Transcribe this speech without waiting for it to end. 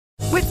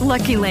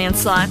Lucky Land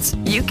Slots,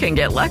 you can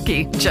get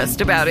lucky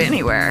just about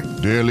anywhere.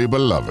 Dearly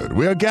beloved,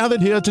 we are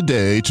gathered here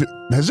today to...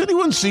 Has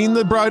anyone seen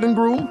the bride and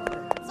groom?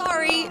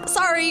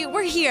 Sorry,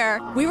 we're here.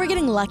 We were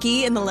getting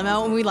lucky in the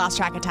limo and we lost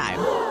track of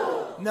time.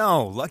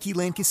 No, Lucky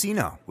Land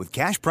Casino, with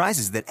cash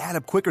prizes that add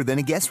up quicker than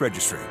a guest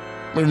registry.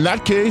 In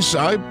that case,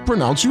 I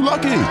pronounce you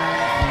lucky.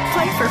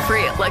 Play for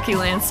free at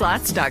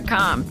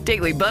LuckyLandSlots.com.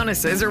 Daily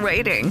bonuses are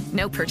waiting.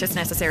 No purchase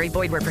necessary.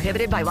 Void where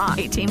prohibited by law.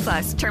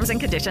 18+. Terms and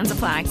conditions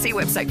apply. See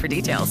website for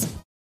details.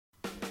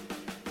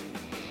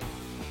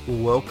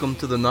 Welcome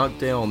to the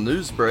Knockdown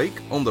News Break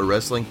on the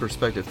Wrestling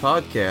Perspective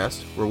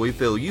Podcast, where we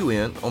fill you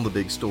in on the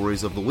big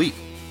stories of the week.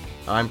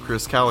 I'm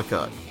Chris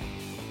Callicutt.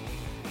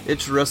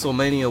 It's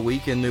WrestleMania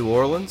week in New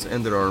Orleans,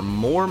 and there are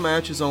more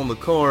matches on the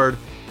card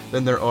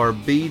than there are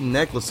bead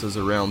necklaces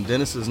around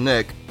Dennis's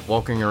neck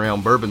walking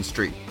around Bourbon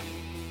Street.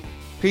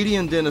 Petey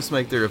and Dennis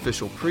make their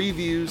official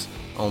previews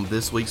on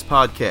this week's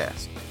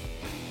podcast.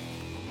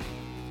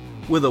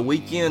 With a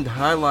weekend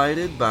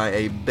highlighted by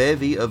a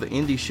bevy of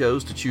indie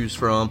shows to choose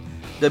from,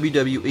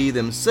 WWE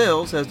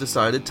themselves has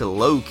decided to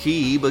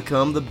low-key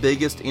become the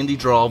biggest indie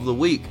draw of the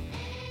week.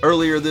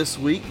 Earlier this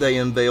week, they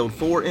unveiled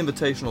 4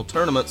 invitational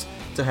tournaments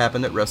to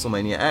happen at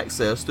WrestleMania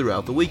Access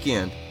throughout the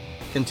weekend.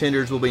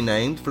 Contenders will be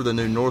named for the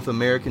new North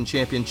American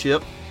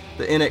Championship,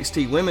 the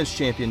NXT Women's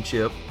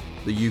Championship,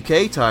 the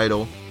UK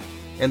title,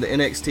 and the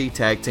NXT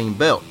Tag Team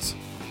belts.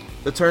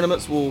 The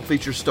tournaments will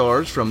feature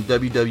stars from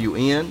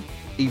WWN,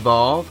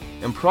 Evolve,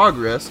 and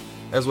Progress,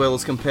 as well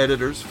as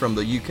competitors from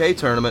the UK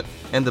tournament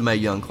and the Mae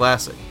Young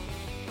Classic.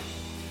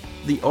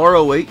 The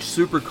ROH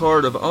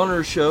Supercard of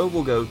Honor show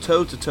will go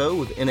toe-to-toe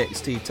with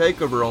NXT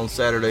TakeOver on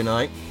Saturday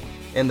night,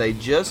 and they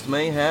just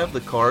may have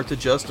the card to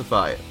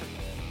justify it.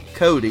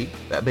 Cody,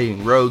 that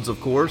being Rhodes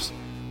of course,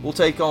 will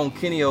take on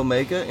Kenny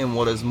Omega in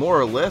what has more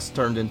or less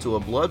turned into a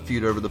blood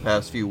feud over the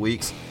past few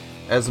weeks,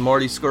 as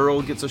Marty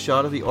Scurll gets a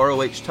shot at the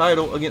ROH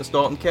title against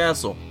Dalton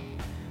Castle.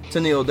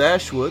 Tenille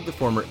Dashwood, the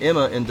former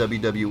Emma in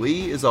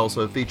WWE, is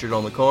also featured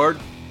on the card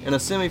in a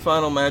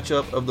semi-final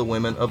matchup of the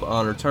Women of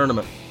Honor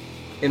tournament.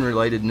 In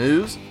related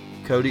news,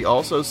 Cody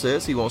also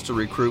says he wants to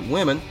recruit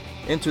women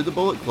into the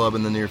Bullet Club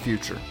in the near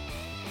future.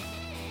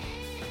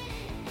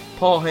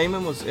 Paul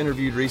Heyman was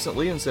interviewed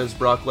recently and says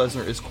Brock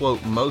Lesnar is,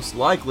 quote, most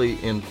likely,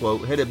 end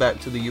quote, headed back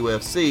to the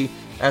UFC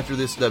after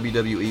this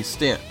WWE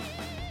stint.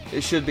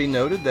 It should be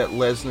noted that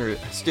Lesnar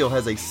still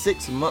has a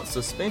 6-month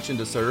suspension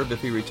to serve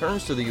if he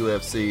returns to the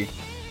UFC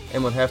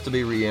and would have to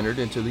be re-entered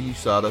into the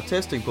USADA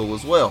testing pool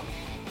as well.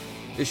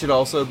 It should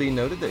also be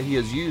noted that he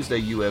has used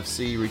a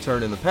UFC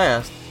return in the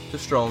past to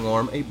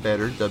strong-arm a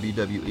better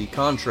WWE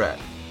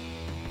contract.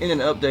 In an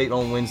update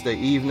on Wednesday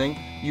evening,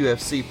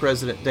 UFC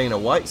President Dana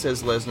White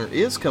says Lesnar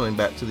is coming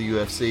back to the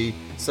UFC,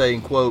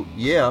 saying, quote,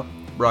 yeah,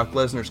 Brock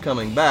Lesnar's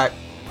coming back,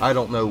 I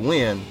don't know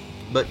when,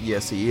 but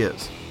yes he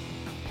is.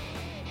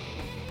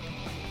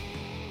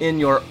 In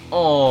your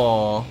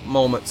aw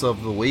moments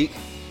of the week,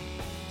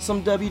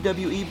 some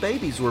WWE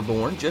babies were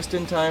born just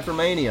in time for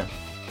Mania.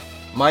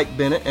 Mike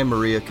Bennett and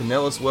Maria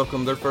Kanellis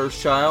welcomed their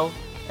first child,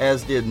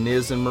 as did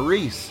Miz and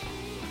Maurice.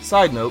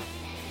 Side note,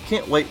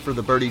 can't wait for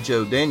the Birdie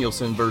Joe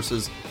Danielson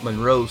versus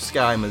Monroe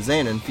Sky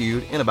Mizanin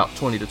feud in about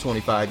 20 to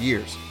 25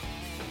 years.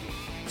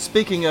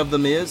 Speaking of The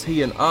Miz,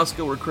 he and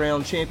Asuka were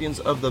crowned champions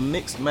of the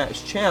Mixed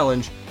Match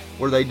Challenge,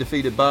 where they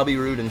defeated Bobby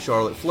Roode and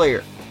Charlotte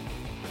Flair.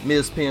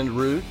 Miz pinned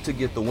Roode to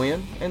get the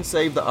win and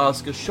saved the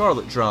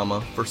Asuka-Charlotte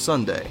drama for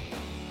Sunday.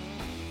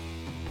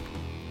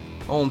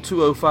 On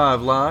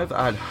 205 Live,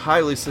 I'd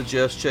highly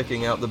suggest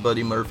checking out the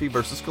Buddy Murphy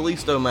vs.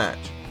 Kalisto match.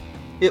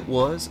 It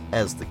was,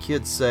 as the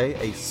kids say,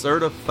 a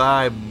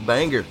certified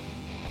banger.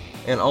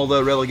 And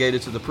although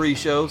relegated to the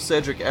pre-show,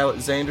 Cedric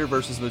Alexander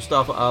vs.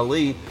 Mustafa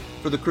Ali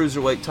for the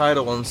Cruiserweight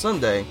title on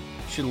Sunday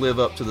should live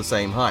up to the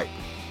same hype.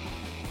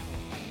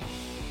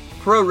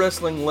 Pro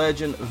wrestling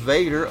legend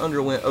Vader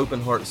underwent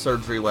open-heart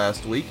surgery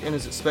last week and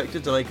is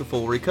expected to make a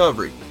full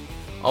recovery.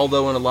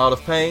 Although in a lot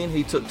of pain,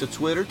 he took to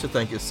Twitter to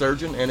thank his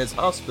surgeon and his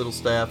hospital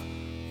staff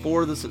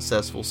for the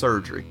successful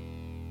surgery.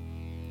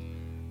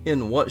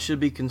 In what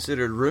should be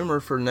considered rumor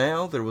for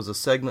now, there was a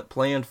segment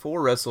planned for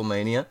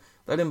WrestleMania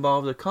that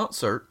involved a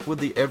concert with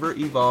the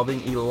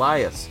ever-evolving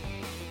Elias.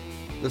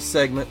 The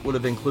segment would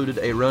have included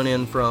a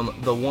run-in from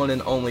the one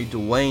and only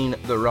Dwayne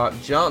 "The Rock"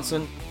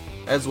 Johnson,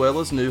 as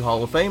well as new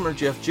Hall of Famer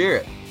Jeff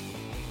Jarrett.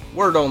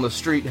 Word on the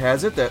street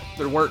has it that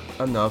there weren't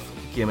enough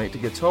gimmick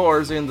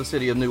guitars in the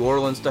city of New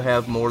Orleans to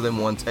have more than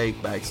one take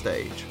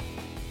backstage.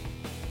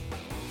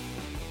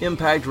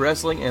 Impact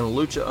Wrestling and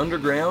Lucha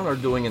Underground are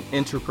doing an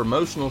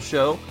inter-promotional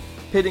show,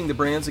 pitting the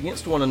brands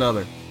against one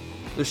another.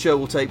 The show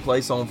will take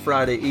place on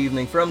Friday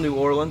evening from New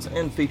Orleans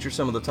and feature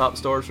some of the top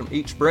stars from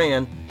each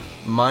brand,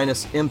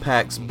 minus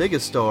Impact's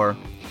biggest star,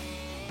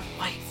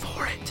 wait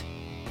for it,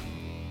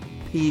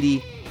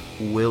 Petey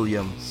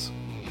Williams.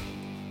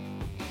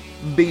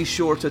 Be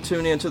sure to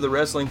tune in to the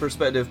Wrestling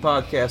Perspective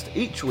podcast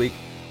each week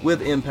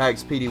with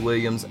Impact's Petey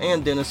Williams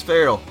and Dennis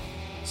Farrell.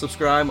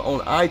 Subscribe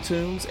on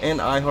iTunes and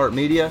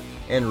iHeartMedia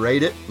and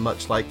rate it,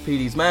 much like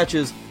Petey's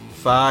matches,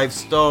 5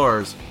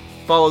 stars.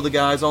 Follow the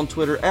guys on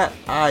Twitter at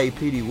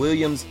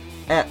IPDWilliams,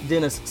 at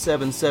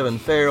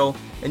Dennis77Farrell,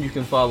 and you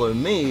can follow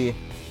me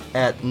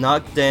at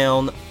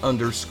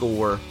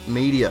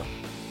Knockdown_media.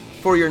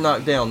 For your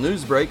Knockdown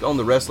news break on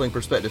the Wrestling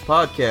Perspective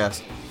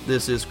podcast,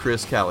 this is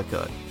Chris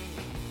Callicutt.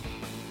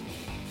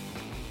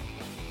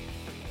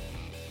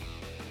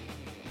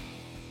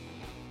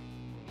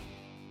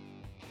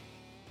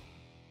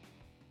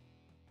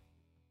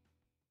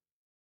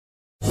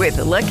 With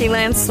the Lucky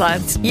Land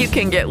Slots, you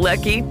can get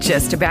lucky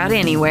just about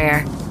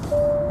anywhere.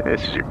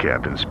 This is your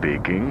captain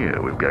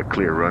speaking. We've got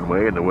clear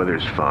runway and the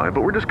weather's fine,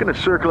 but we're just going to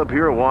circle up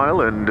here a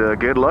while and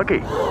get lucky.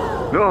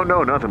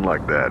 No, nothing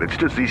like that. It's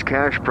just these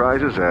cash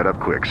prizes add up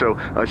quick. So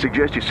I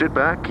suggest you sit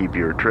back, keep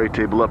your tray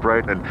table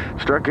upright, and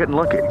start getting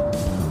lucky.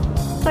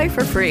 Play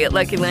for free at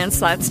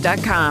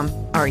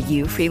LuckyLandSlots.com. Are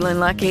you feeling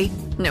lucky?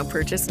 No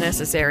purchase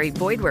necessary.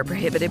 Void where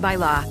prohibited by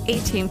law.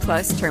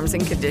 18+ terms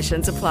and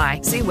conditions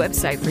apply. See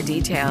website for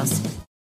details.